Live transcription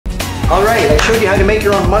All right, I showed you how to make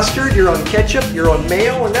your own mustard, your own ketchup, your own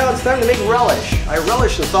mayo, and now it's time to make relish. I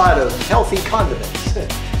relish the thought of healthy condiments.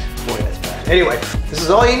 Boy, that's bad. Anyway, this is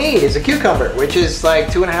all you need is a cucumber, which is like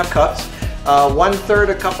 2.5 cups, 1/3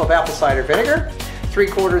 a cup of apple cider vinegar,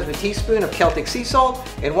 3/4 of a teaspoon of Celtic sea salt,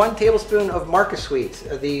 and 1 tablespoon of Markus Sweet,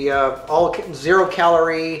 the all 0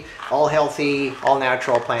 calorie, all healthy, all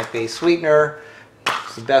natural plant-based sweetener.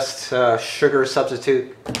 It's the best sugar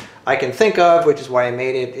substitute I can think of, which is why I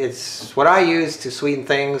made it. It's what I use to sweeten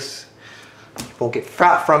things. You won't get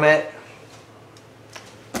fat from it.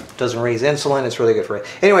 Doesn't raise insulin. It's really good for it.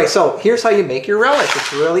 Anyway, so here's how you make your relish.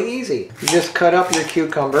 It's really easy. You just cut up your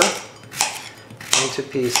cucumber into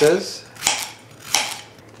pieces.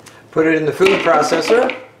 Put it in the food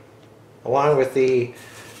processor along with the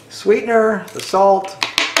sweetener, the salt,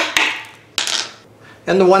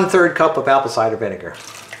 and the 1/3 cup of apple cider vinegar.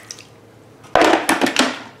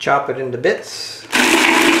 Chop it into bits.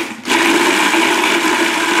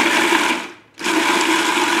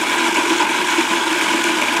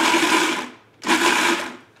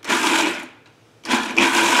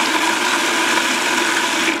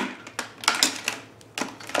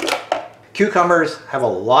 Cucumbers have a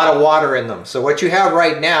lot of water in them. So what you have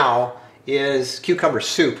right now is cucumber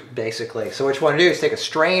soup, basically. So what you want to do is take a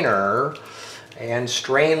strainer and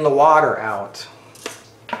strain the water out.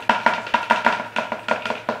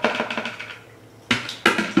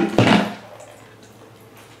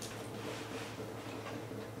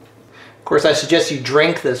 Of course, I suggest you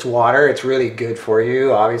drink this water. It's really good for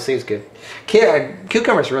you. Obviously, it's good.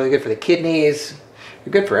 Cucumber is really good for the kidneys.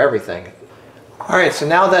 They're good for everything. All right, so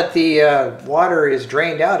now that the water is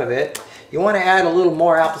drained out of it, you want to add a little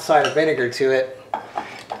more apple cider vinegar to it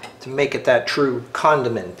to make it that true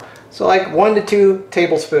condiment. So like 1 to 2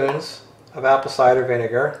 tablespoons of apple cider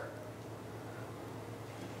vinegar.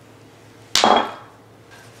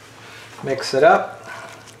 Mix it up.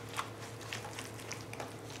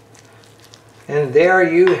 And there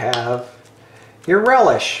you have your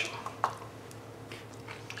relish.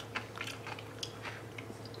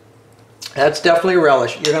 That's definitely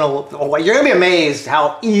relish. You're gonna be amazed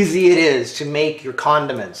how easy it is to make your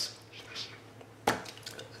condiments.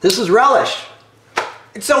 This is relish.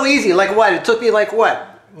 It's so easy. Like what? It took me like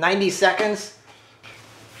what? 90 seconds?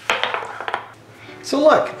 So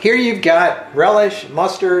look, here you've got relish,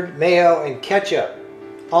 mustard, mayo, and ketchup,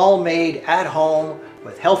 all made at home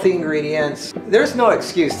with healthy ingredients. There's no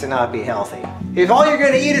excuse to not be healthy. If all you're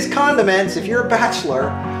gonna eat is condiments, if you're a bachelor,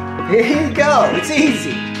 here you go. It's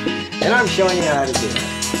easy. And I'm showing you how to do it.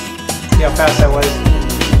 See how fast that was?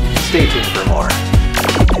 Stay tuned for more.